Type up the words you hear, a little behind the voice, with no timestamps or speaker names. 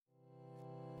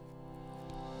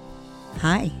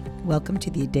Hi, welcome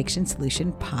to the Addiction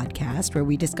Solution podcast, where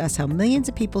we discuss how millions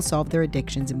of people solve their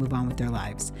addictions and move on with their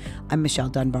lives. I'm Michelle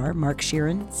Dunbar. Mark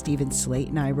Sheeran, Stephen Slate,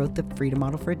 and I wrote the Freedom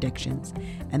Model for Addictions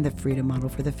and the Freedom Model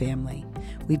for the Family.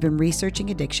 We've been researching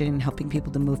addiction and helping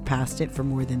people to move past it for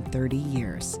more than 30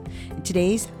 years. In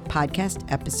today's podcast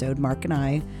episode, Mark and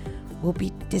I will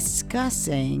be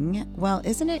discussing, well,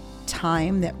 isn't it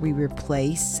time that we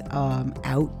replace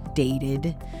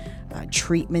outdated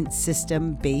treatment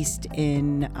system based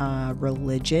in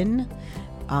religion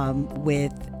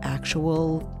with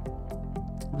actual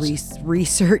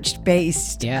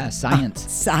research-based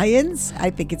science. Science? I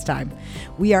think it's time.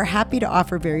 We are happy to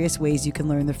offer various ways you can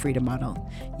learn the Freedom Model.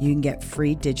 You can get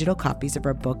free digital copies of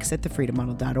our books at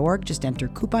thefreedommodel.org. Just enter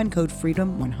coupon code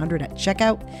FREEDOM100 at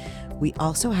checkout. We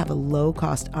also have a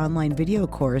low-cost online video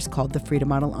course called the Freedom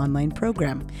Model Online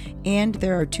Program. And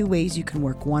there are two ways you can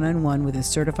work one-on-one with a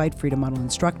certified Freedom Model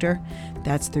instructor.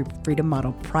 That's through Freedom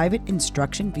Model Private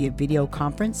Instruction via video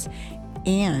conference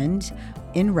and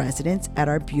in residence at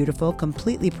our beautiful,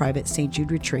 completely private St.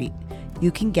 Jude retreat.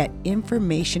 You can get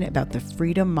information about the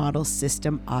Freedom Model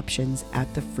system options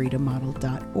at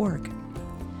thefreedommodel.org.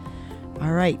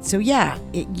 All right. So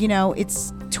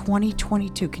it's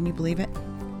 2022. Can you believe it?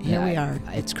 Here we are.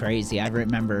 It's crazy. I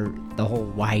remember the whole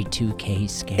Y2K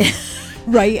scare.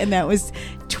 Right, and that was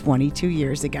 22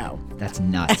 years ago. That's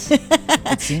nuts.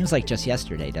 It seems like just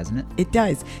yesterday, doesn't it? It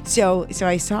does. So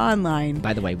I saw online.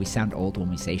 By the way, we sound old when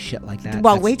we say shit like that.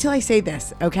 Well, wait till I say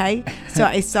this, okay? So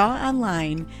I saw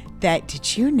online that,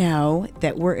 did you know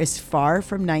that we're as far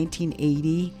from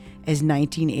 1980 as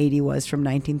 1980 was from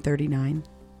 1939?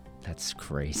 That's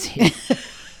crazy.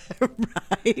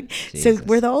 Right? Jesus. So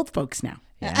we're the old folks now.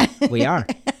 Yeah, we are.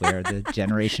 We're the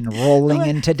generation rolling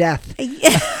into death.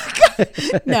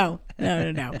 No.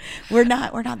 We're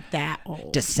not that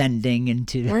old. Descending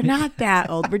into. We're not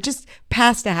that old. We're just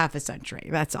past a half a century.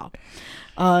 That's all.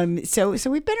 So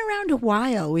we've been around a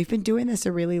while. We've been doing this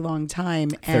a really long time.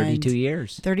 32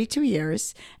 years. 32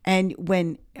 years. And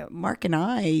when Mark and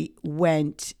I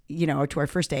went, to our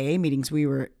first AA meetings, we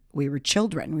were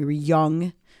children. We were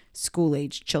young,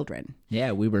 school-age children.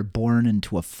 Yeah, we were born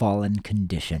into a fallen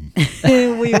condition.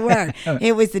 We were.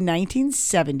 It was the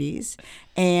 1970s.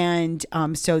 And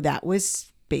so that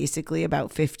was basically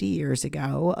about 50 years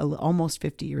ago, almost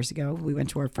 50 years ago. We went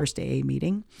to our first AA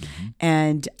meeting. Mm-hmm.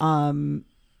 And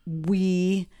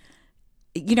we,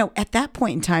 at that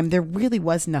point in time, there really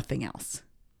was nothing else.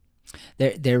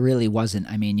 There really wasn't.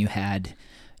 I mean, you had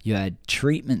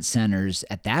treatment centers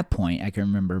at that point. I can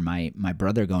remember my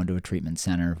brother going to a treatment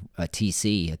center, a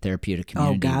TC, a therapeutic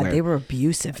community. Oh God, they were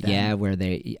abusive then. Yeah, where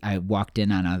I walked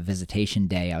in on a visitation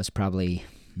day. I was probably,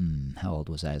 how old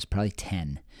was I? I was probably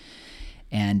 10.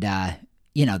 And, there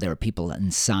were people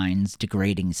in signs,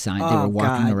 degrading signs. They were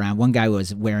walking around. One guy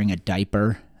was wearing a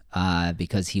diaper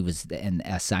because he was in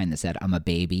a sign that said, "I'm a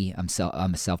baby. I'm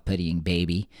a self-pitying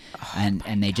baby." And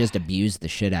they just abused the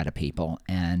shit out of people.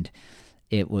 And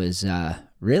it was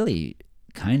really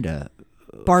kind of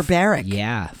barbaric.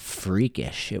 Yeah,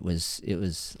 freakish. It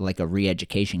was like a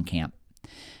re-education camp.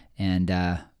 And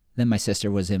then my sister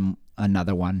was in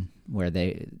another one where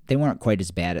they weren't quite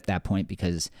as bad at that point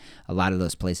because a lot of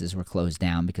those places were closed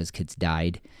down because kids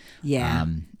died. Yeah.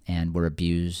 And were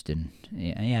abused. And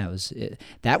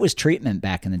that was treatment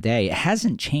back in the day. It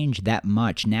hasn't changed that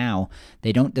much now.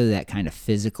 They don't do that kind of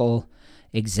physical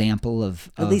example of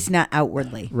at least not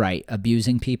outwardly, right,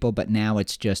 abusing people, but now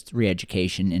it's just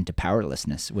re-education into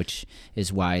powerlessness, which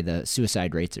is why the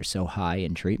suicide rates are so high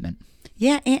in treatment.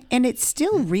 Yeah, and it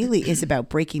still really is about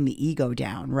breaking the ego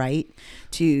down, right?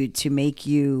 To make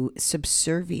you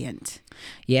subservient.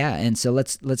 Yeah, and so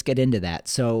let's get into that.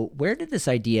 So where did this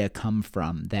idea come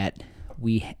from that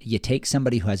you take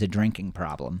somebody who has a drinking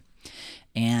problem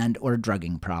or a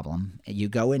drugging problem, you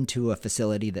go into a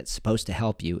facility that's supposed to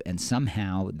help you, and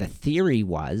somehow the theory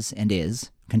was and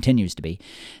continues to be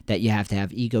that you have to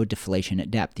have ego deflation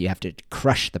at depth. You have to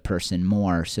crush the person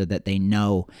more so that they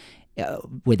know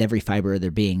with every fiber of their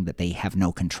being that they have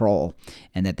no control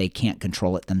and that they can't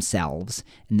control it themselves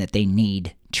and that they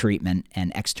need treatment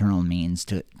and external means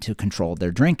to control their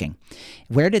drinking.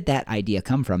 Where did that idea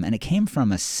come from? And it came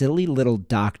from a silly little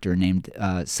doctor named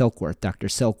Dr.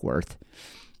 Silkworth,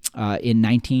 in the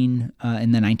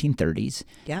 1930s,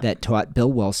 yep, that taught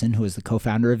Bill Wilson, who was the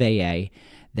co-founder of AA,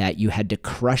 that you had to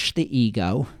crush the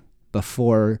ego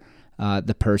before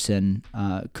the person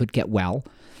could get well,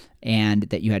 and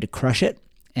that you had to crush it,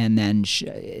 and then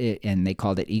and they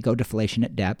called it ego deflation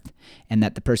at depth, and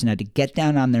that the person had to get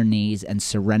down on their knees and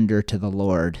surrender to the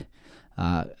Lord,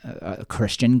 a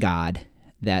Christian God,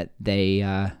 that they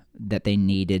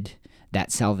needed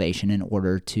that salvation in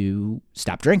order to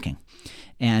stop drinking.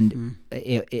 And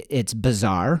it's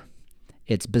bizarre.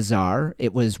 It's bizarre.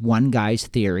 It was one guy's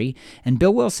theory. And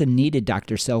Bill Wilson needed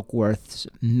Dr. Silkworth's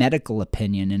medical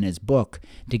opinion in his book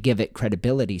to give it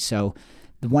credibility. So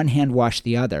the one hand washed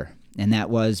the other. And that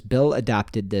was Bill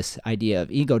adopted this idea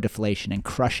of ego deflation and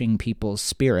crushing people's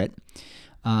spirit.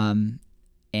 And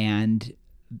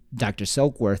Dr.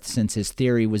 Silkworth, since his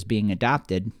theory was being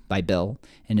adopted by Bill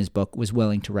in his book, was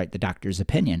willing to write the doctor's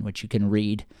opinion, which you can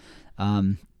read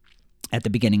at the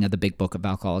beginning of the big book of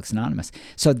Alcoholics Anonymous.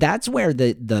 So that's where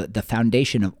the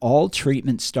foundation of all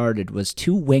treatment started, was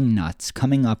two wingnuts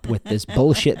coming up with this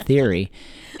bullshit theory,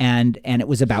 and it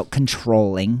was about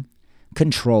controlling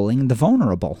the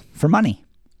vulnerable for money.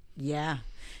 Yeah.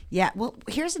 Yeah. Well,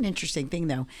 here's an interesting thing,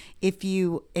 though.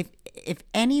 If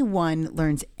anyone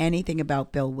learns anything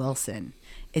about Bill Wilson,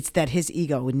 it's that his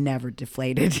ego never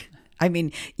deflated. I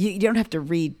mean, you don't have to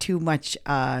read too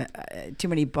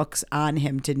many books on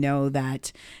him to know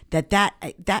that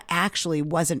actually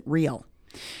wasn't real.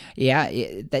 Yeah,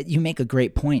 that you make a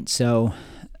great point. So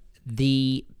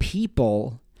the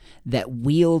people that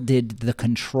wielded the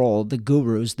control, the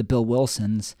gurus, the Bill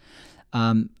Wilsons,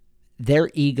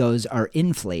 their egos are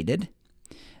inflated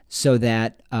so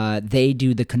that they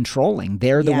do the controlling.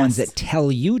 They're the ones that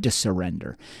tell you to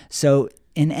surrender. So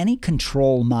in any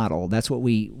control model, that's what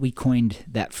we coined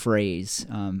that phrase.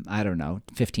 I don't know,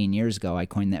 15 years ago, I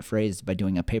coined that phrase by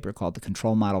doing a paper called The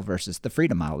Control Model versus the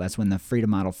Freedom Model. That's when the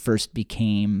Freedom Model first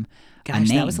became a name.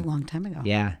 That was a long time ago.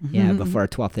 Yeah, before our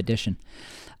 12th edition.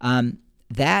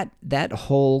 That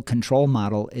whole control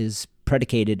model is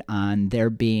predicated on there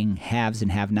being haves and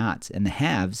have-nots. And the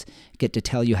haves get to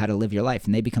tell you how to live your life,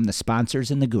 and they become the sponsors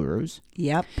and the gurus.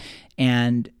 Yep.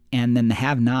 And then the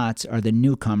have-nots are the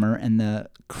newcomer and the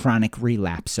chronic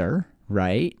relapser,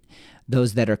 right?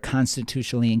 Those that are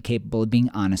constitutionally incapable of being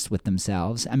honest with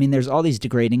themselves. I mean, there's all these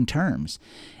degrading terms.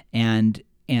 And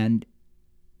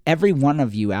every one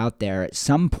of you out there at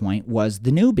some point was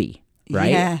the newbie,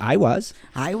 right? Yeah. I was.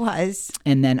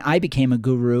 And then I became a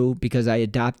guru because I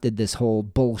adopted this whole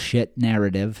bullshit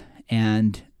narrative.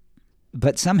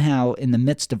 But somehow, in the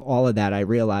midst of all of that, I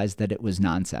realized that it was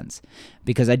nonsense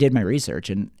because I did my research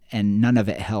and none of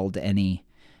it held any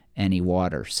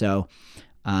water. So,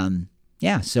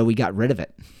 so we got rid of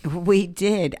it. We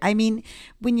did. I mean,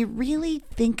 when you really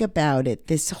think about it,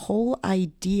 this whole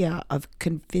idea of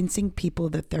convincing people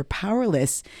that they're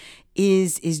powerless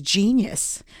is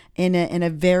genius in a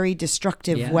very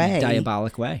destructive way,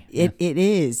 diabolic way. It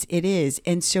is.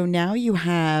 And so now you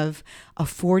have a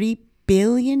 $40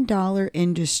 billion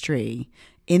industry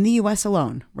in the U.S.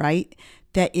 alone, right?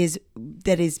 That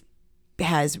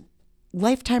has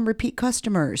lifetime repeat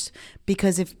customers,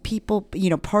 because if people,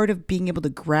 part of being able to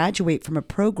graduate from a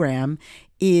program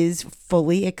is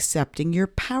fully accepting your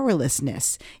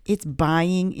powerlessness. It's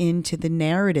buying into the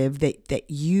narrative that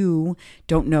you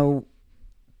don't know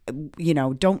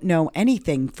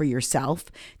anything for yourself,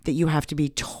 that you have to be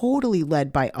totally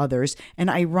led by others. And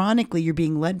ironically, you're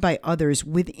being led by others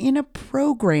within a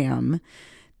program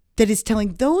that is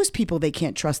telling those people they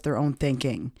can't trust their own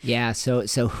thinking. Yeah, so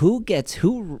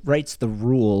who writes the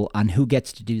rule on who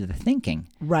gets to do the thinking?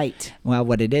 Right. Well,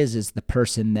 what it is the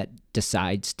person that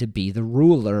decides to be the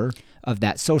ruler of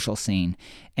that social scene.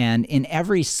 And in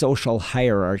every social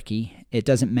hierarchy, it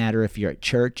doesn't matter if you're at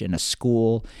church, in a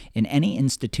school, in any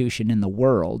institution in the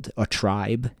world, a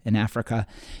tribe in Africa,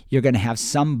 you're going to have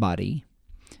somebody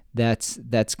that's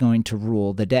going to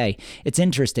rule the day. It's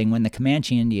interesting, when the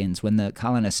Comanche Indians, when the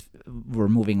colonists were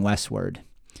moving westward,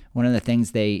 one of the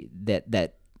things the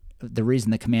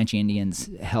reason the Comanche Indians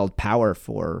held power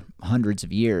for hundreds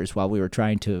of years while we were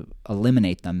trying to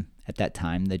eliminate them at that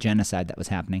time, the genocide that was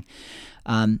happening,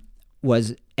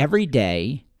 was every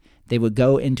day they would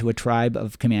go into a tribe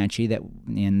of Comanche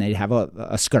and they'd have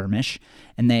a skirmish,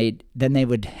 and then they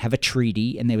would have a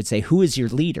treaty, and they would say, "Who is your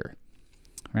leader?"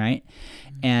 Right?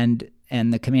 And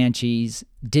the Comanches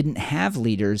didn't have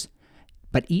leaders,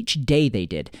 but each day they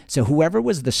did. So whoever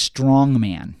was the strong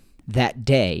man that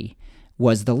day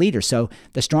was the leader. So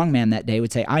the strong man that day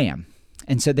would say, "I am."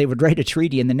 And so they would write a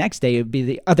treaty, and the next day it would be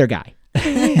the other guy,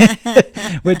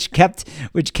 which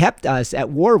kept us at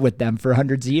war with them for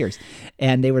hundreds of years.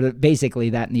 And they were basically,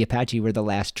 that and the Apache were the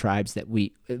last tribes that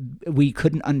we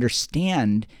couldn't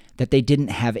understand that they didn't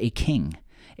have a king,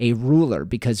 a ruler,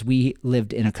 because we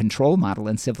lived in a control model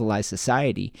in civilized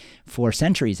society for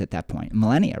centuries at that point,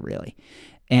 millennia really.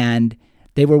 And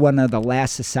they were one of the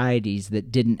last societies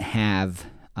that didn't have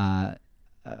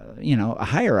a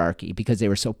hierarchy, because they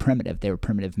were so primitive. They were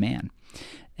primitive man.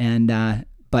 And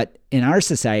but in our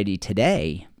society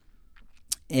today,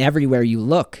 everywhere you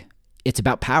look, it's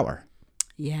about power.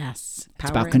 Yes. It's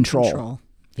about control.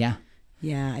 Yeah.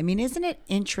 Yeah. I mean, isn't it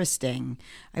interesting?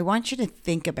 I want you to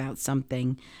think about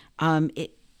something.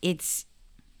 It's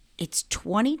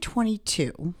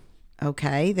 2022.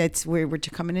 Okay. That's where we're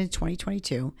coming into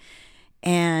 2022.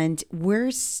 And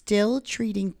we're still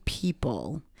treating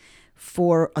people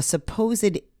for a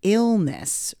supposed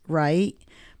illness, right?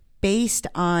 Based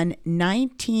on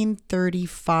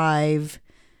 1935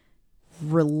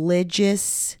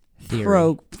 religious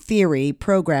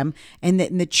program, and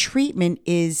the treatment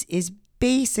is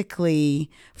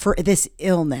basically for this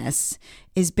illness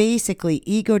is basically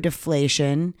ego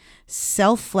deflation,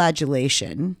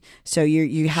 self-flagellation. So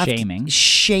you have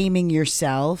shaming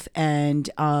yourself, and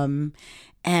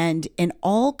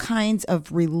all kinds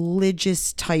of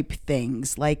religious type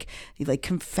things like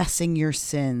confessing your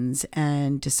sins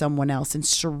and to someone else and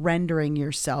surrendering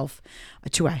yourself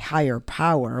to a higher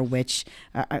power, which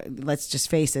let's just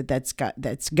face it, that's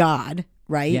God,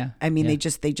 right? Yeah. I mean, yeah.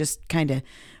 they just kind of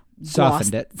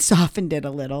softened it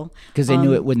a little because they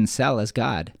knew it wouldn't sell as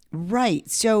God. Right.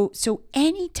 So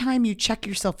anytime you check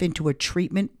yourself into a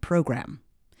treatment program,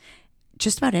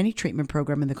 just about any treatment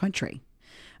program in the country,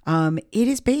 it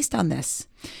is based on this.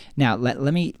 Now,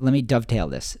 let me dovetail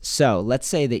this. So let's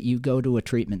say that you go to a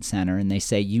treatment center and they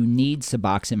say you need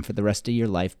Suboxone for the rest of your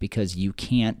life because you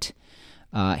can't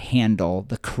handle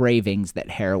the cravings that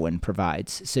heroin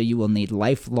provides. So you will need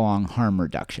lifelong harm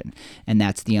reduction. And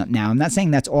that's now, I'm not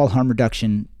saying that's all harm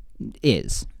reduction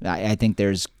is. I think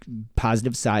there's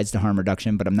positive sides to harm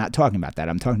reduction, but I'm not talking about that.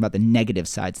 I'm talking about the negative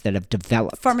sides that have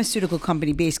developed. Pharmaceutical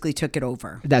company basically took it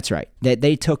over. That's right.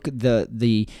 They took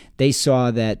they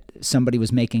saw that somebody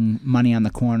was making money on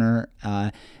the corner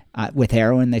with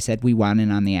heroin. They said, we want in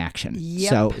on the action.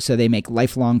 Yep. So they make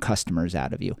lifelong customers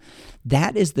out of you.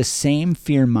 That is the same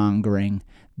fear mongering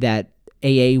that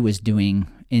AA was doing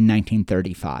in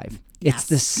 1935. Yes. It's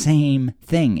the same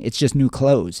thing. It's just new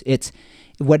clothes.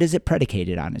 What is it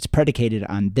predicated on? It's predicated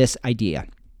on this idea.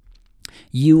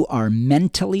 You are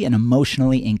mentally and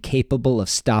emotionally incapable of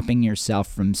stopping yourself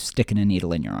from sticking a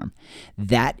needle in your arm.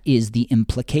 That is the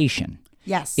implication.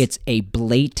 Yes. It's a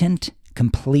blatant,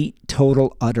 complete,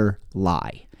 total, utter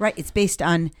lie. Right. It's based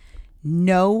on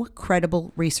no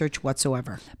credible research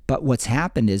whatsoever. But what's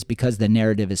happened is because the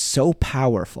narrative is so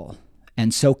powerful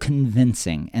and so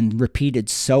convincing and repeated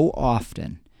so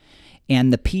often,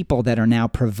 and the people that are now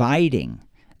providing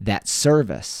that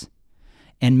service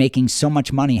and making so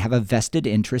much money have a vested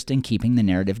interest in keeping the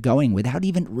narrative going without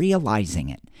even realizing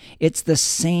it. It's the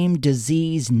same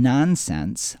disease,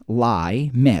 nonsense,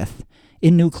 lie, myth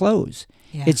in new clothes.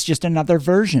 Yeah. It's just another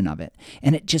version of it.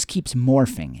 And it just keeps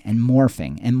morphing and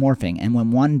morphing and morphing. And when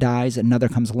one dies, another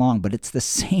comes along. But it's the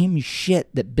same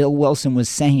shit that Bill Wilson was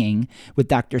saying with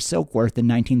Dr. Silkworth in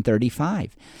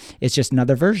 1935. It's just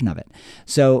another version of it.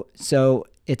 So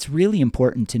it's really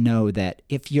important to know that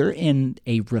if you're in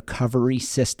a recovery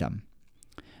system,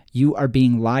 you are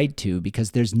being lied to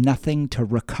because there's nothing to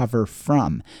recover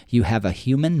from. You have a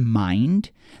human mind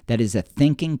that is a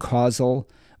thinking, causal,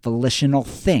 volitional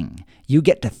thing. You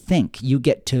get to think, you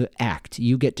get to act,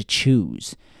 you get to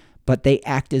choose. But they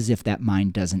act as if that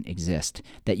mind doesn't exist,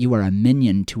 that you are a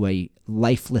minion to a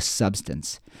lifeless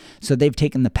substance. So they've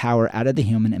taken the power out of the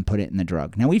human and put it in the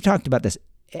drug. Now, we've talked about this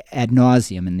ad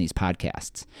nauseum in these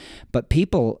podcasts, but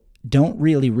people don't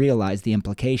really realize the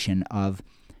implication of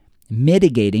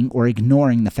mitigating or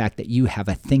ignoring the fact that you have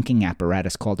a thinking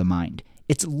apparatus called a mind.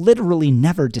 It's literally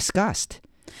never discussed.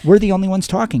 We're the only ones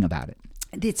talking about it.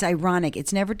 It's ironic.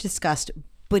 It's never discussed,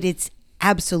 but it's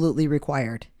absolutely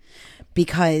required.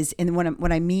 Because, and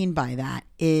what I mean by that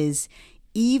is,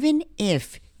 even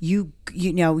if you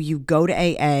go to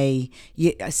AA,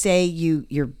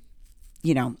 you're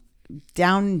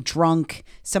down drunk,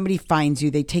 somebody finds you,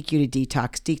 they take you to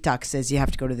detox. Detox says you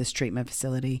have to go to this treatment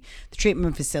facility. The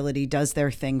treatment facility does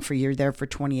their thing for you. You're there for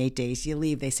 28 days. You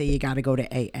leave, they say you got to go to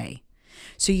AA.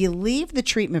 So you leave the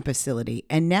treatment facility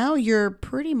and now you're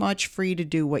pretty much free to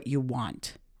do what you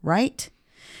want, right?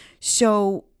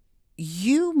 So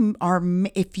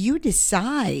if you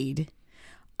decide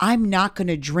I'm not going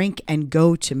to drink and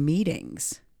go to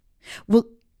meetings, well,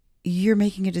 you're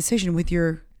making a decision with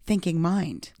your thinking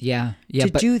mind. Yeah,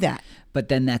 do that. But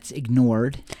then that's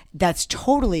ignored. That's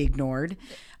totally ignored.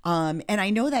 And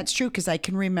I know that's true because I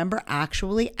can remember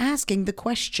actually asking the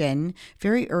question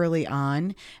very early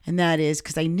on. And that is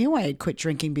because I knew I had quit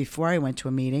drinking before I went to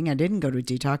a meeting. I didn't go to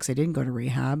detox. I didn't go to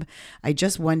rehab. I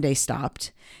just one day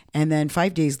stopped. And then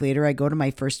 5 days later, I go to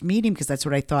my first meeting because that's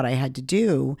what I thought I had to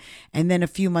do. And then a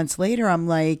few months later, I'm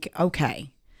like,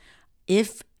 okay,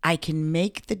 if I can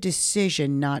make the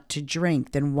decision not to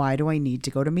drink, then why do I need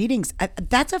to go to meetings?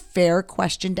 That's a fair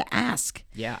question to ask.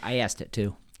 Yeah, I asked it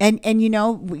too. And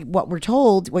what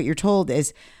you're told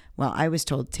is, well, I was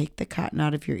told, take the cotton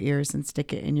out of your ears and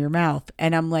stick it in your mouth.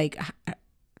 And I'm like,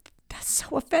 that's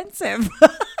so offensive.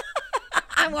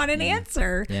 I want an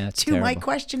answer to my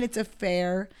question. It's a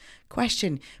fair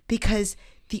question, because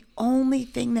the only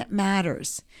thing that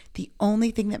matters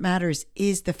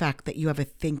is the fact that you have a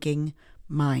thinking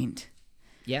mind.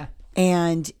 Yeah.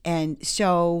 And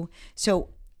so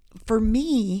for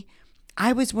me,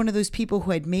 I was one of those people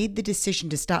who had made the decision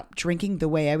to stop drinking the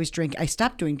way I was drinking. I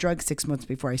stopped doing drugs 6 months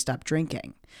before I stopped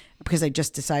drinking, because I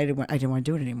just decided I didn't want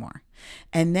to do it anymore.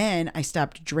 And then I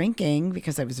stopped drinking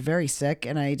because I was very sick,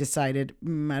 and I decided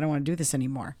I don't want to do this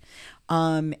anymore.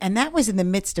 And that was in the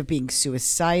midst of being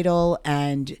suicidal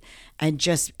and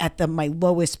just at one of my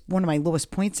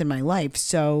lowest points in my life.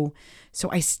 So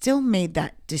I still made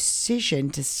that decision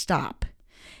to stop.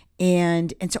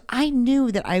 And so I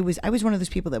knew that I was one of those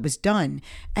people that was done.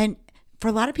 And for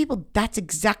a lot of people, that's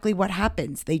exactly what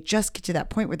happens. They just get to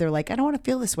that point where they're like, I don't want to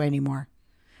feel this way anymore.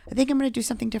 I think I'm going to do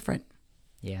something different.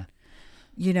 Yeah.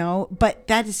 But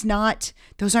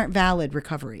those aren't valid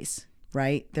recoveries,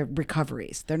 right? They're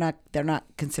recoveries. They're not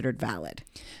considered valid.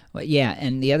 Well, yeah.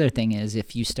 And the other thing is,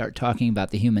 if you start talking about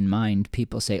the human mind,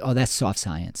 people say, oh, that's soft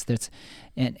science.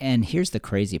 And here's the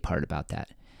crazy part about that.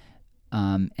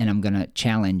 And I'm going to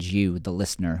challenge you, the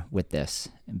listener, with this,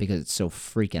 because it's so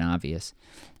freaking obvious.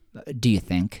 Do you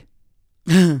think?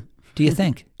 Do you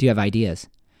think? Do you have ideas?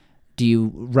 Do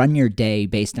you run your day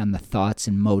based on the thoughts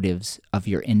and motives of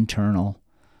your internal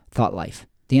thought life?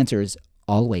 The answer is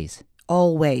always.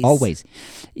 Always. Always.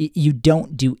 You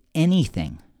don't do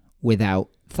anything without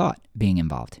thought being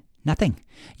involved. Nothing.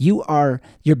 Your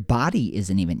body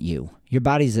isn't even you. Your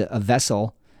body's a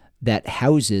vessel that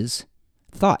houses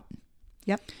thought.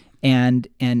 Yep. And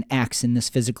acts in this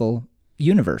physical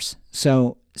universe.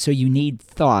 So you need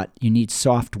thought, you need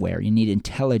software, you need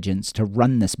intelligence to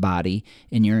run this body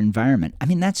in your environment. I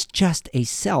mean, that's just a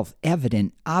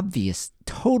self-evident, obvious,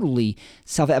 totally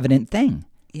self-evident thing.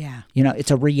 Yeah.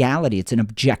 It's a reality. It's an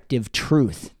objective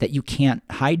truth that you can't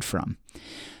hide from.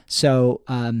 So,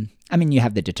 you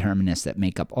have the determinists that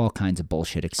make up all kinds of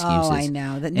bullshit excuses. Oh, I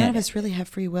know. That none of us really have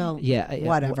free will. Yeah.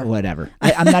 Whatever.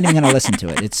 I'm not even going to listen to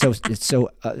it. It's so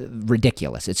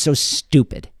ridiculous. It's so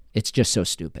stupid. It's just so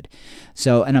stupid.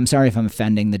 So, and I'm sorry if I'm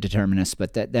offending the determinists,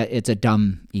 but that it's a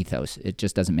dumb ethos. It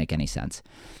just doesn't make any sense.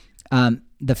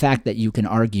 The fact that you can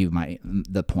argue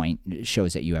the point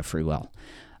shows that you have free will.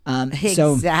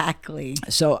 Exactly.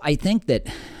 So I think that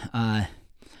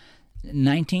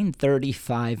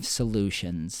 1935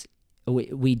 Solutions,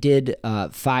 we did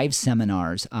 5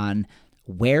 seminars on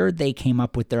where they came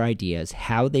up with their ideas,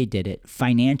 how they did it,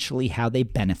 financially how they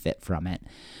benefit from it,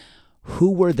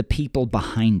 who were the people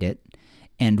behind it,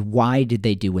 and why did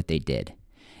they do what they did.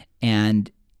 And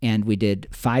we did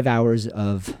 5 hours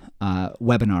of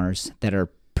webinars that are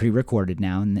pre-recorded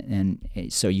now, and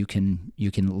so you can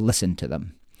listen to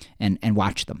them and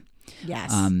watch them.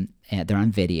 Yes. They're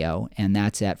on video, and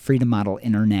that's at Freedom Model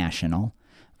International,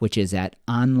 which is at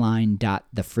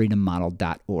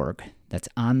online.thefreedommodel.org. That's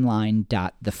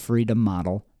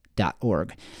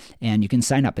online.thefreedommodel.org. And you can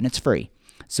sign up, and it's free.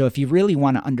 So if you really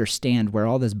want to understand where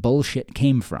all this bullshit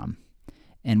came from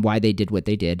and why they did what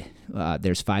they did,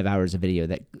 there's 5 hours of video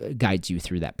that guides you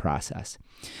through that process.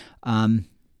 And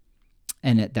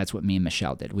that's what me and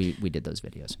Michelle did. We did those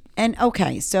videos. And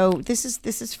okay, so this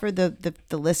is for the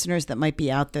listeners that might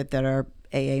be out there that are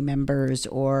AA members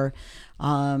or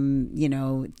harm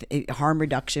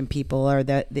reduction people, or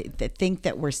that think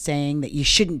that we're saying that you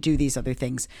shouldn't do these other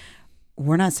things.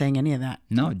 We're not saying any of that.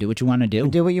 No, do what you want to do.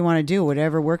 Do what you want to do,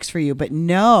 whatever works for you. But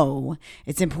no,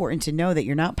 it's important to know that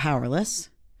you're not powerless.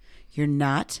 You're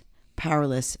not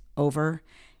powerless over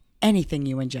anything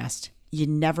you ingest. You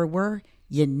never were.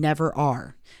 You never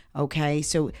are. Okay?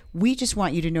 So we just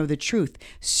want you to know the truth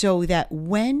so that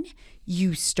when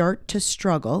you start to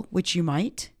struggle, which you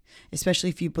might, especially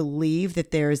if you believe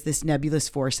that there is this nebulous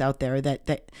force out there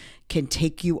that can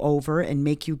take you over and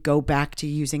make you go back to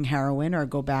using heroin or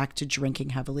go back to drinking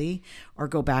heavily or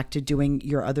go back to doing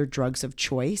your other drugs of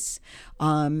choice.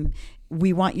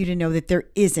 We want you to know that there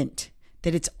isn't,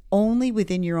 that it's only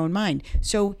within your own mind.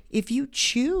 So if you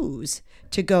choose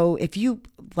to go, if you're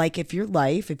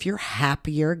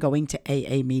happier going to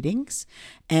AA meetings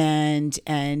and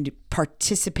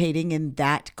participating in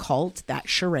that cult, that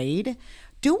charade,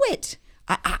 do it.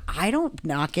 I don't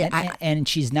knock it. And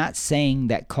she's not saying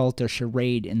that cult or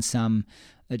charade in some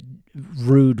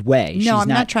rude way. No, I'm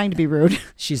not trying to be rude.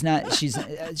 She's not.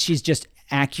 She's just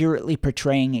accurately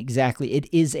portraying exactly. It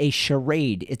is a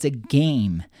charade. It's a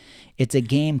game. It's a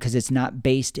game because it's not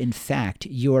based in fact.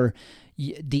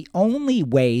 The only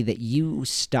way that you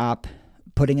stop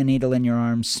putting a needle in your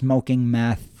arm, smoking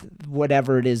meth,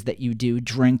 whatever it is that you do,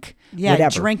 drink,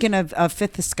 whatever. Drinking a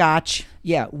fifth of scotch.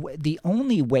 Yeah, the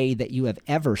only way that you have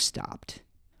ever stopped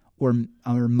or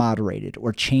moderated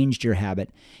or changed your habit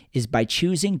is by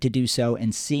choosing to do so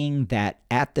and seeing that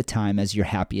at the time as your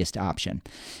happiest option.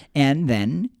 And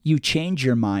then you change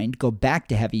your mind, go back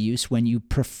to heavy use when you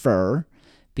prefer,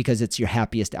 because it's your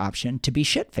happiest option, to be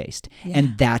shit-faced. Yeah.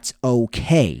 And that's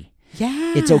okay.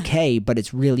 Yeah. It's okay, but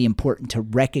it's really important to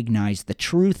recognize the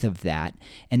truth of that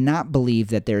and not believe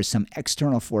that there's some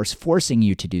external force forcing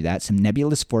you to do that, some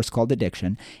nebulous force called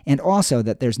addiction, and also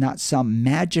that there's not some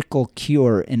magical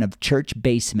cure in a church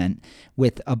basement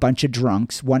with a bunch of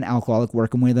drunks, one alcoholic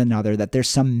working with another, that there's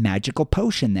some magical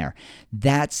potion there.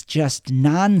 That's just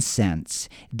nonsense.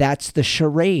 That's the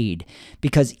charade.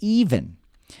 Because even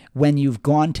when you've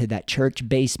gone to that church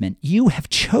basement, you have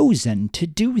chosen to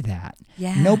do that.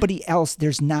 Yeah. Nobody else,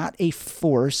 there's not a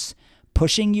force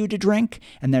pushing you to drink,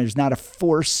 and there's not a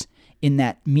force in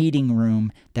that meeting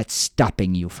room that's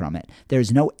stopping you from it.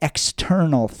 There's no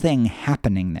external thing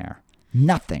happening there.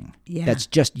 Nothing. Yeah. That's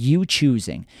just you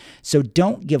choosing. So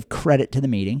don't give credit to the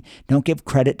meeting. Don't give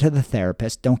credit to the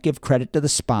therapist. Don't give credit to the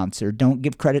sponsor. Don't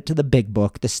give credit to the big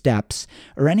book, the steps,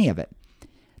 or any of it.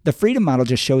 The freedom model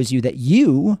just shows you that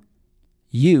you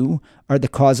are the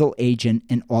causal agent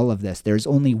in all of this. There's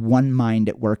only one mind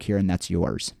at work here, and that's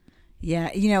yours.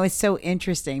 Yeah, it's so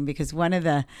interesting because one of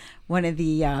the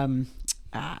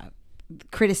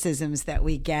criticisms that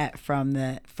we get from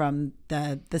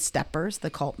the steppers, the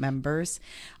cult members,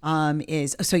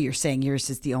 is, so you're saying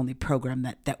yours is the only program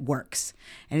that works,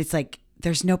 and it's like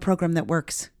there's no program that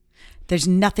works. There's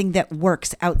nothing that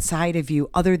works outside of you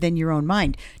other than your own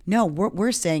mind. No, what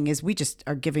we're saying is we just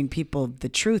are giving people the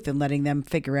truth and letting them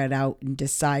figure it out and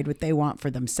decide what they want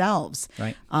for themselves.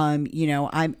 Right.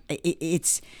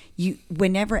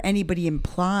 Whenever anybody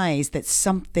implies that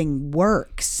something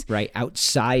works, right,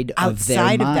 outside of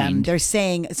their mind, them, they're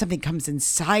saying something comes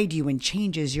inside you and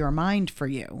changes your mind for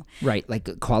you. Right,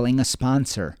 like calling a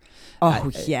sponsor.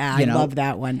 Oh, I love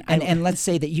that one. And let's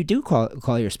say that you do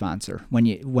call your sponsor when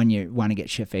you want to get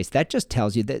shit-faced. That just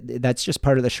tells you that that's just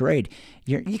part of the charade.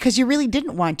 Because you really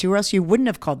didn't want to, or else you wouldn't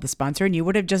have called the sponsor and you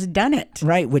would have just done it.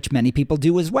 Right, which many people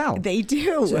do as well. They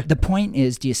do. So the point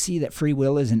is, do you see that free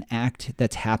will is an act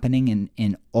that's happening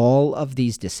in all of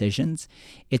these decisions?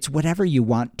 It's whatever you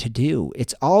want to do.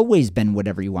 It's always been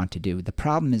whatever you want to do. The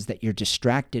problem is that you're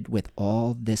distracted with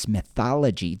all this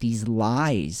mythology, these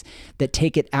lies that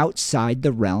take it outside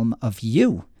the realm of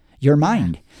you, your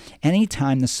mind.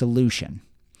 Anytime the solution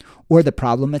or the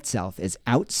problem itself is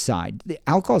outside,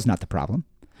 alcohol is not the problem.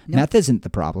 Nope. Meth isn't the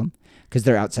problem because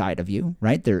they're outside of you,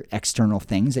 right? They're external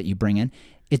things that you bring in.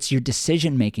 It's your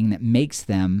decision making that makes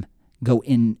them go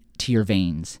into your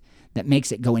veins, that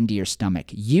makes it go into your stomach.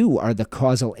 You are the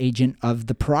causal agent of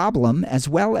the problem as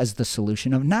well as the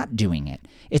solution of not doing it.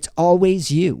 It's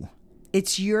always you.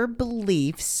 It's your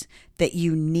beliefs that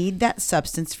you need that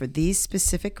substance for these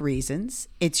specific reasons.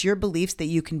 It's your beliefs that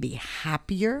you can be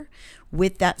happier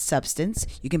with that substance.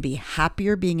 You can be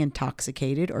happier being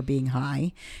intoxicated or being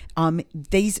high.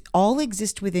 These all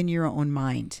exist within your own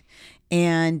mind.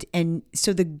 And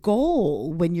so the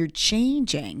goal when you're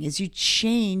changing is you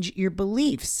change your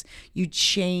beliefs. You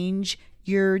change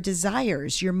your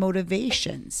desires, your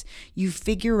motivations. You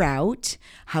figure out,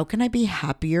 how can I be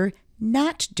happier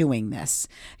not doing this?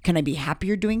 Can I be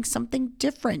happier doing something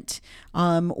different,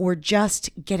 or just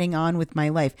getting on with my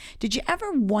life? Did you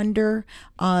ever wonder,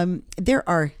 there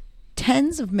are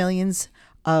tens of millions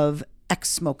of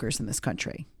ex-smokers in this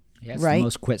country, yeah, it's right? The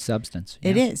most quit substance.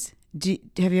 Yeah. It is.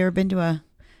 Have you ever been to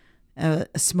a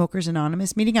Smokers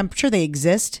Anonymous meeting? I'm sure they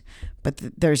exist, but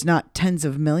there's not tens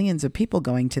of millions of people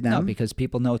going to them. No, because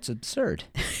people know it's absurd.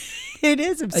 It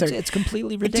is absurd. It's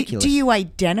completely ridiculous. Do you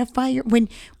identify do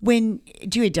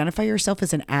you identify yourself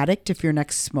as an addict if you're an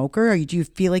ex-smoker, or do you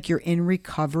feel like you're in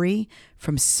recovery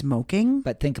from smoking?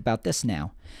 But think about this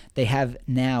now. They have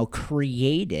now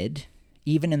created,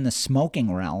 even in the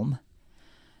smoking realm,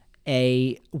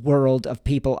 a world of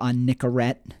people on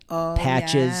Nicorette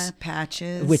patches,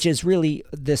 which is really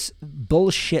this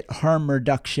bullshit harm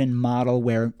reduction model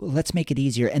where let's make it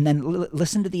easier. And then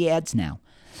listen to the ads now.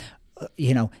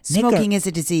 Smoking is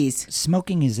a disease.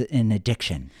 Smoking is an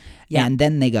addiction. Yeah. And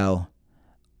then they go,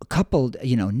 coupled,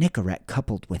 Nicorette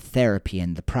coupled with therapy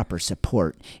and the proper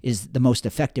support is the most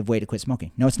effective way to quit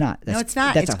smoking. No, it's not. No, it's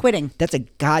not. It's quitting. That's a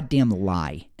goddamn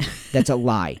lie. That's a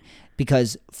lie.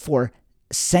 Because for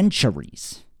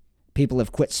centuries, people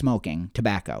have quit smoking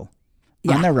tobacco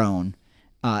on their own.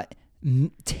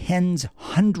 Tens,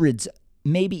 hundreds,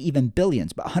 maybe even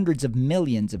billions, but hundreds of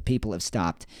millions of people have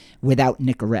stopped without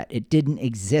Nicorette. It didn't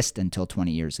exist until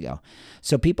 20 years ago.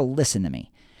 So people, listen to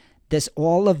me.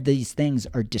 All of these things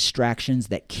are distractions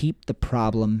that keep the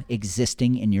problem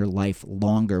existing in your life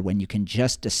longer when you can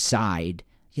just decide,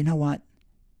 you know what?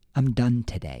 I'm done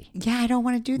today. Yeah, I don't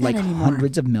want to do that anymore. Like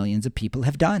hundreds of millions of people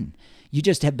have done. You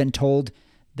just have been told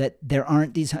that there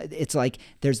aren't these. It's like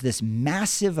there's this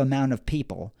massive amount of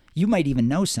people. You might even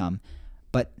know some,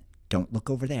 but don't look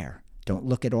over there. Don't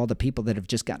look at all the people that have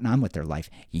just gotten on with their life.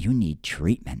 You need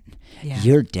treatment. Yeah.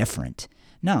 You're different.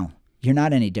 No. You're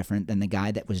not any different than the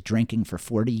guy that was drinking for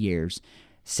 40 years,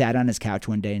 sat on his couch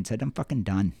one day and said, I'm fucking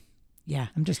done. Yeah.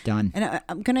 I'm just done. And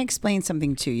I'm going to explain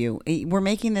something to you. We're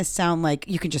making this sound like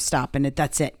you can just stop and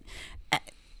that's it.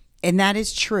 And that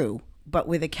is true, but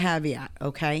with a caveat,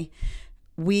 okay?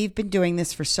 We've been doing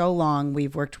this for so long.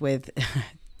 We've worked with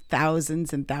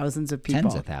thousands and thousands of people.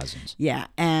 Tens of thousands. Yeah.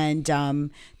 And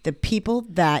the people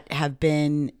that have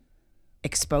been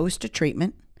exposed to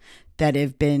treatment, that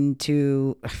have been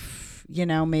to,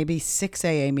 maybe 6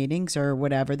 AA meetings or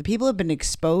whatever. The people have been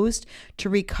exposed to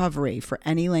recovery for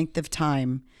any length of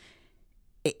time.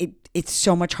 It's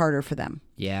so much harder for them.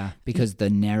 Yeah, because the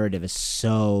narrative is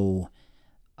so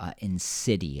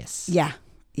insidious. Yeah.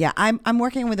 Yeah, I'm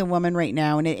working with a woman right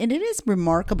now, and it is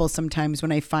remarkable sometimes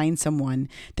when I find someone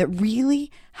that really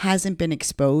hasn't been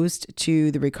exposed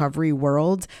to the recovery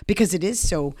world, because it is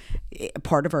so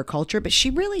part of our culture, but she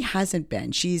really hasn't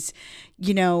been. She's,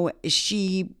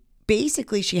 she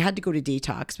had to go to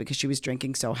detox because she was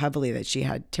drinking so heavily that she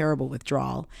had terrible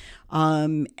withdrawal,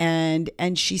 and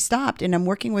she stopped. And I'm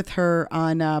working with her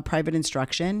on private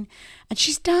instruction, and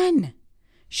she's done.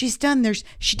 She's done.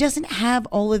 She doesn't have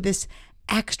all of this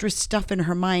extra stuff in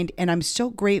her mind. And I'm so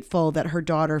grateful that her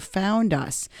daughter found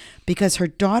us, because her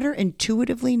daughter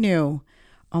intuitively knew,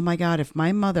 oh my God, if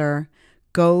my mother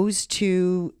goes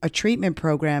to a treatment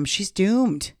program, she's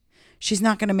doomed. She's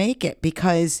not going to make it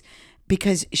because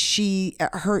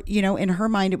in her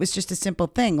mind, it was just a simple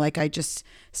thing. Like, I just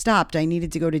stopped. I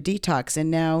needed to go to detox. And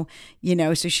now,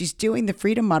 so she's doing the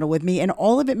freedom model with me, and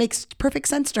all of it makes perfect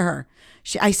sense to her.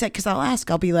 I said, cause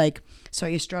I'll be like, so are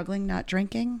you struggling not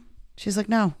drinking? She's like,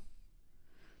 no.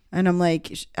 And I'm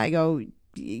like, I go,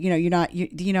 you're not,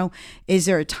 is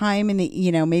there a time in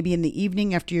the, maybe in the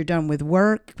evening after you're done with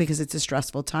work, because it's a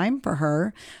stressful time for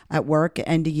her at work,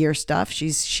 end of year stuff.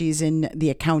 She's in the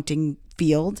accounting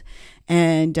field.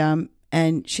 And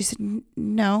she said,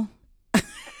 no,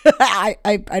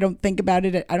 I don't think about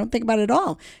it. I don't think about it at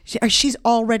all. She's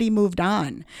already moved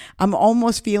on. I'm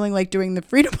almost feeling like doing the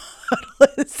freedom model.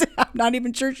 I'm not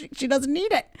even sure she doesn't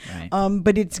need it. Right.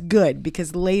 But it's good,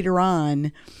 because later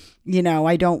on,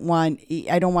 I don't want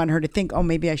her to think, oh,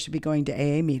 maybe I should be going to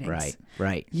AA meetings.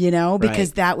 Right.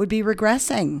 Because that would be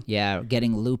regressing. Yeah,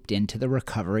 getting looped into the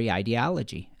recovery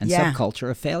ideology and subculture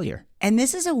of failure. And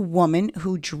this is a woman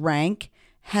who drank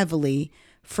heavily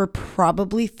for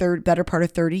probably better part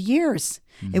of 30 years.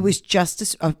 Mm-hmm. It was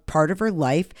just a part of her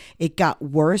life. It got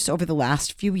worse over the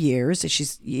last few years.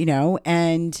 She's,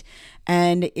 and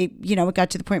it, it got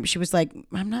to the point where she was like,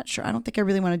 I'm not sure. I don't think I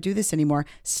really want to do this anymore.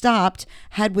 Stopped,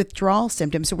 had withdrawal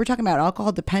symptoms. So we're talking about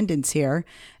alcohol dependence here.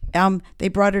 They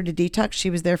brought her to detox. She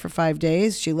was there for 5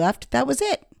 days. She left. That was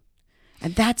it.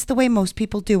 And that's the way most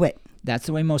people do it. That's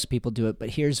the way most people do it.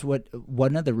 But here's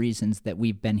one of the reasons that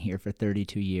we've been here for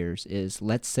 32 years is,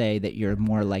 let's say that you're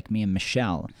more like me and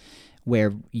Michelle,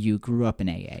 where you grew up in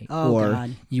AA,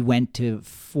 God. You went to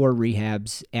 4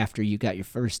 rehabs after you got your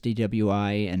first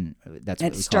DWI, and that's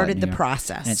what it started the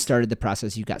process. And it started the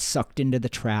process. You got sucked into the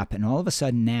trap, and all of a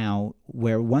sudden now,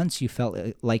 where once you felt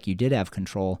like you did have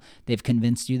control, they've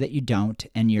convinced you that you don't,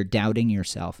 and you're doubting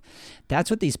yourself.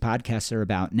 That's what these podcasts are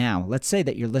about now. Let's say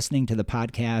that you're listening to the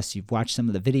podcast, you've watched some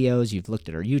of the videos, you've looked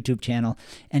at our YouTube channel,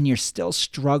 and you're still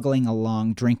struggling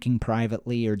along drinking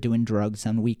privately or doing drugs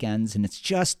on weekends, and it's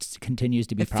just continues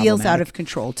to be problematic. It feels out of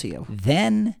control to you.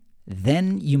 Then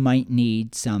you might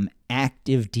need some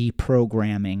active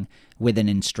deprogramming with an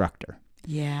instructor.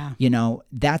 Yeah.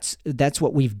 That's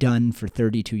what we've done for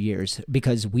 32 years,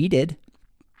 because we did.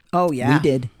 Oh, yeah. We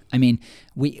did. I mean,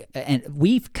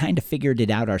 we've kind of figured it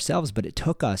out ourselves, but it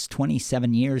took us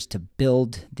 27 years to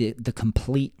build the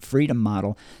complete freedom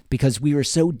model, because we were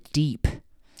so deep.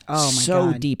 Oh, my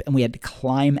so God. deep, and we had to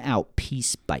climb out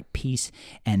piece by piece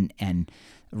and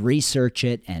research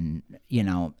it, and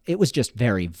it was just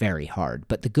very, very hard.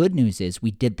 But the good news is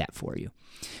we did that for you.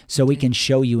 So we can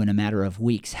show you in a matter of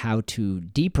weeks how to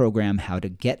deprogram, how to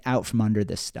get out from under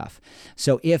this stuff.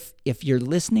 So if you're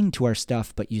listening to our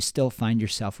stuff but you still find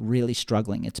yourself really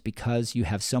struggling, it's because you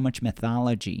have so much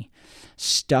mythology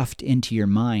stuffed into your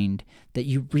mind that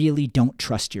you really don't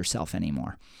trust yourself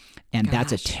anymore. And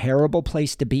that's a terrible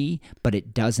place to be, but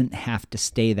it doesn't have to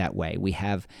stay that way. We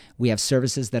have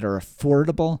services that are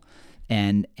affordable,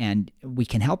 and we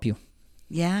can help you.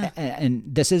 Yeah. And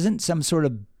this isn't some sort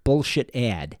of bullshit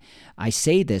ad. I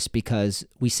say this because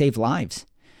we save lives.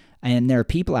 And there are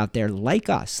people out there like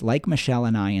us, like Michelle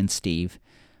and I and Steve,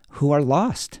 who are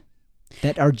lost,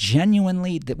 that are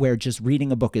genuinely, that where just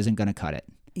reading a book isn't going to cut it.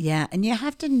 Yeah, and you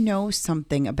have to know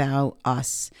something about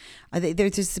us.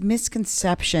 There's this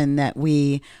misconception that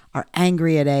we are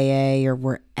angry at AA, or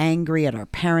we're angry at our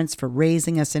parents for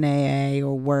raising us in AA,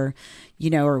 or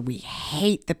or we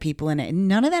hate the people in it.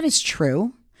 None of that is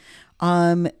true.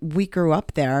 We grew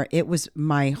up there. It was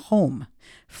my home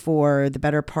for the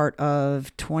better part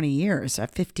of 20 years,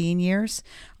 15 years,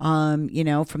 from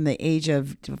the age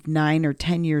of 9 or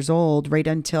 10 years old, right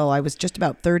until I was just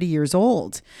about 30 years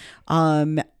old.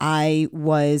 I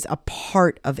was a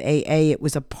part of AA. It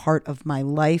was a part of my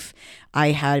life.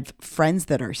 I had friends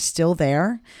that are still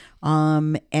there.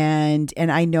 And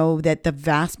I know that the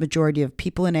vast majority of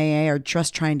people in AA are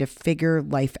just trying to figure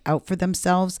life out for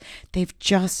themselves. They've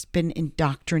just been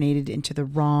indoctrinated into the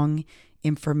wrong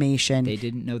information. They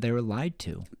didn't know they were lied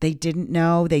to. They didn't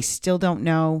know. They still don't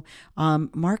know.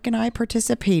 Mark and I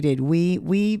participated.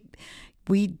 We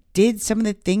did some of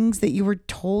the things that you were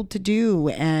told to do,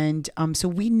 and so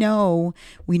we know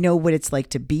what it's like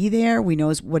to be there. We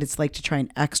know what it's like to try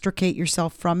and extricate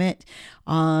yourself from it,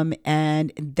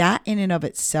 and that in and of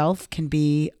itself can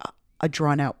be a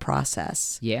drawn out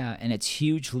process. Yeah, and it's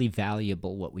hugely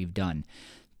valuable what we've done,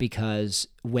 because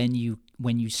when you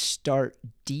start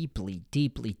deeply,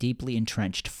 deeply, deeply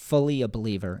entrenched, fully a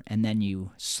believer, and then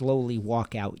you slowly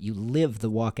walk out, you live the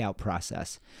walkout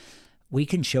process, we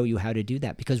can show you how to do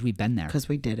that because we've been there. Because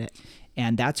we did it.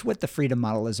 And that's what the Freedom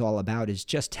Model is all about, is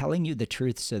just telling you the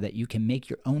truth so that you can make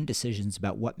your own decisions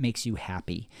about what makes you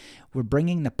happy. We're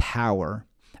bringing the power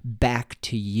back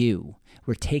to you.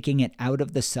 We're taking it out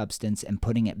of the substance and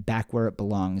putting it back where it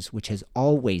belongs, which has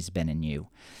always been in you.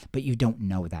 But you don't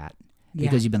know that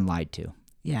because you've been lied to.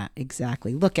 Yeah,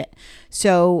 exactly.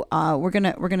 So we're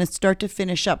gonna start to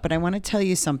finish up, but I want to tell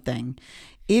you something.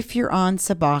 If you're on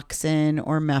Suboxone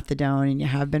or methadone and you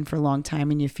have been for a long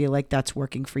time and you feel like that's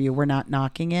working for you, we're not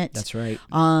knocking it. That's right.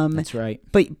 That's right.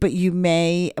 But you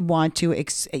may want to,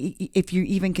 if you're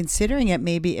even considering it,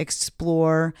 maybe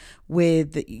explore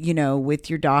with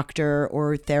your doctor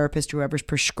or therapist, whoever's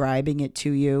prescribing it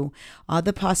to you,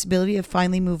 the possibility of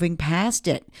finally moving past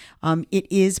it. It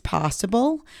is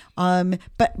possible.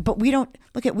 But we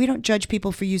don't judge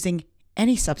people for using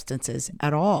any substances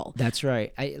at all. That's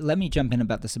right. Let me jump in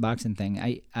about the Suboxone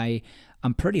thing.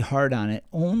 I'm pretty hard on it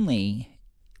only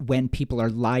when people are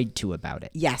lied to about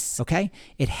it. Yes. Okay?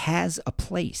 It has a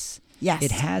place. Yes.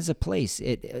 It has a place.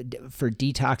 For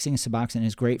detoxing, Suboxone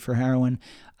is great for heroin.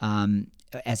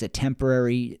 As a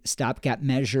temporary stopgap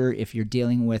measure, if you're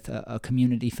dealing with a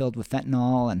community filled with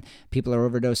fentanyl and people are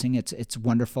overdosing, it's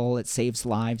wonderful. It saves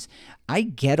lives. I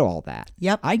get all that.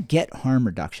 Yep. I get harm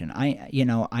reduction. I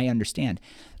understand.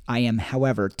 I am,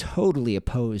 however, totally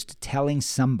opposed to telling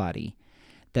somebody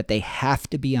that they have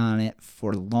to be on it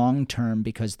for long term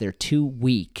because they're too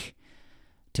weak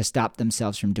to stop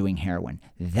themselves from doing heroin.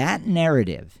 That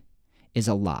narrative is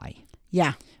a lie.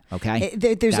 Yeah. Okay?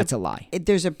 That's a lie.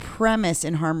 There's a premise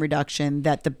in harm reduction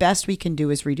that the best we can do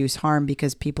is reduce harm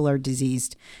because people are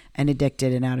diseased and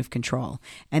addicted and out of control.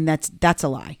 And that's a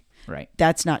lie. Right.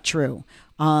 That's not true.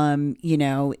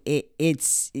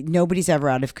 It's nobody's ever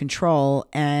out of control.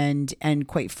 And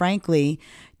quite frankly,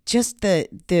 just the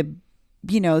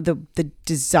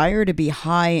desire to be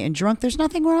high and drunk, there's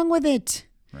nothing wrong with it.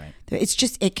 Right. It's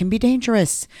just, it can be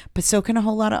dangerous, but so can a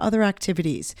whole lot of other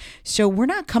activities. So we're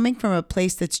not coming from a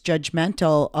place that's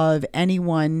judgmental of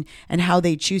anyone and how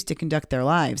they choose to conduct their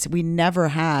lives. We never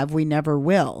have, we never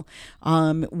will.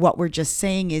 What we're just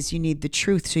saying is you need the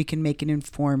truth so you can make an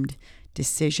informed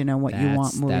decision on what you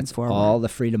want moving forward. That's all the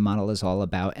Freedom Model is all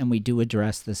about, and we do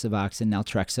address the Suboxone,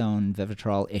 naltrexone,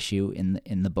 Vivitrol issue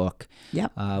in the book.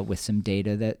 Yep. With some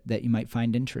data that you might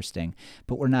find interesting.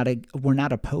 But we're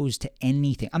not opposed to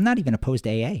anything. I'm not even opposed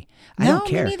to AA. I don't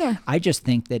care. Me neither. I just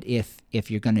think that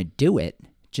if you're going to do it,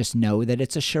 Just know that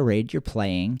it's a charade you're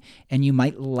playing, and you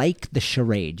might like the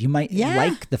charade. You might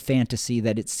like the fantasy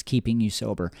that it's keeping you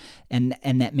sober, and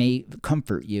that may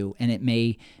comfort you, and it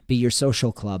may be your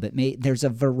social club. There's a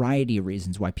variety of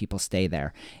reasons why people stay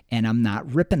there, and I'm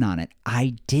not ripping on it.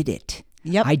 I did it.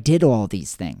 Yep. I did all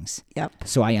these things. Yep.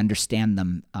 So I understand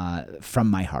them from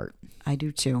my heart. I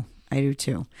do too.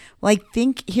 Well, I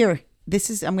think here,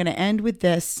 I'm going to end with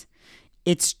this.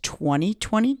 It's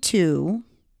 2022,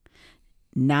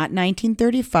 not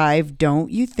 1935.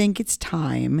 Don't you think it's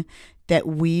time that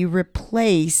we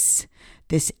replace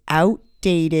this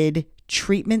outdated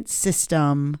treatment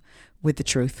system with the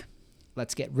truth?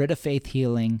 Let's get rid of faith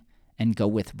healing and go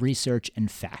with research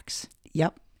and facts.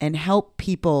 Yep. And help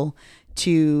people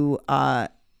to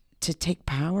take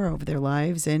power over their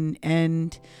lives and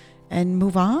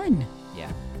move on.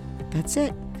 Yeah. That's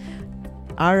it.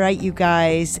 All right, you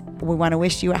guys, we want to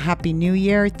wish you a happy new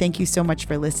year. Thank you so much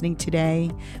for listening today.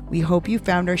 We hope you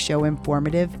found our show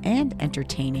informative and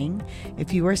entertaining.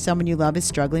 If you or someone you love is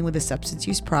struggling with a substance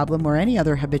use problem or any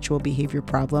other habitual behavior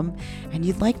problem, and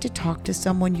you'd like to talk to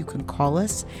someone, you can call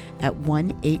us at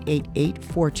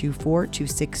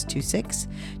 1-888-424-2626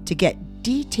 to get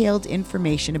detailed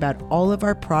information about all of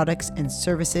our products and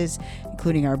services,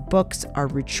 including our books, our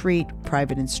retreat,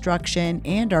 private instruction,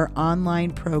 and our online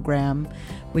program,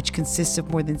 which consists of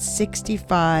more than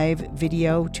 65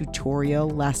 video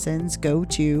tutorial lessons. Go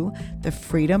to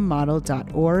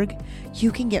thefreedommodel.org.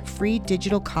 You can get free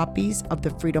digital copies of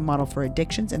the Freedom Model for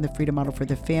Addictions and the Freedom Model for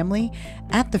the Family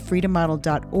at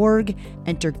thefreedommodel.org.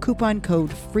 Enter coupon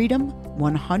code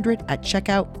FREEDOM100 at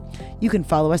checkout. You can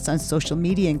follow us on social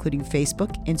media, including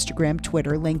Facebook, Instagram,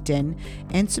 Twitter, LinkedIn,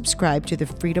 and subscribe to the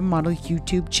Freedom Model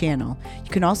YouTube channel. You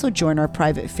can also join our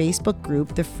private Facebook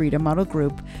group, the Freedom Model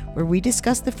Group, where we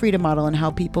discuss the Freedom Model and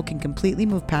how people can completely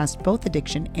move past both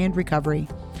addiction and recovery.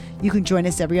 You can join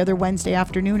us every other Wednesday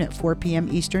afternoon at 4 p.m.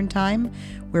 Eastern Time,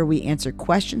 where we answer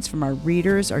questions from our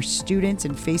readers, our students,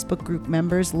 and Facebook group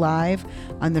members live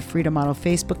on the Freedom Model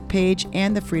Facebook page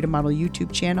and the Freedom Model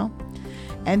YouTube channel.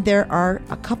 And there are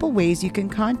a couple ways you can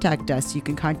contact us. You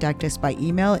can contact us by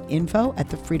email at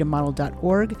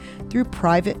info@thefreedommodel.org, through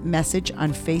private message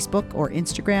on Facebook or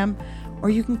Instagram,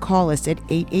 or you can call us at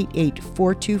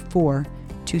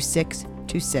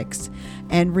 888-424-2626.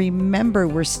 And remember,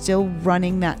 we're still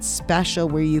running that special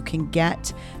where you can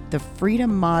get the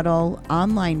Freedom Model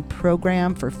online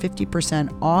program for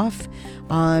 50% off.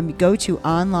 Go to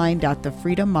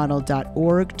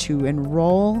online.thefreedommodel.org to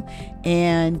enroll.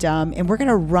 And we're going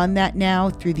to run that now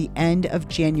through the end of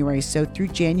January. So through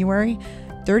January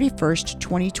 31st,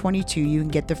 2022, you can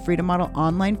get the Freedom Model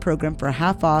online program for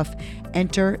half off.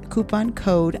 Enter coupon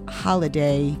code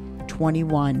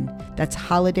HOLIDAY21. That's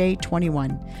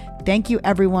HOLIDAY21. Thank you,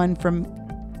 everyone, from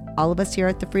all of us here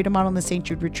at the Freedom Model and the St.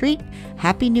 Jude Retreat.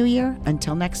 Happy New Year.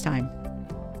 Until next time.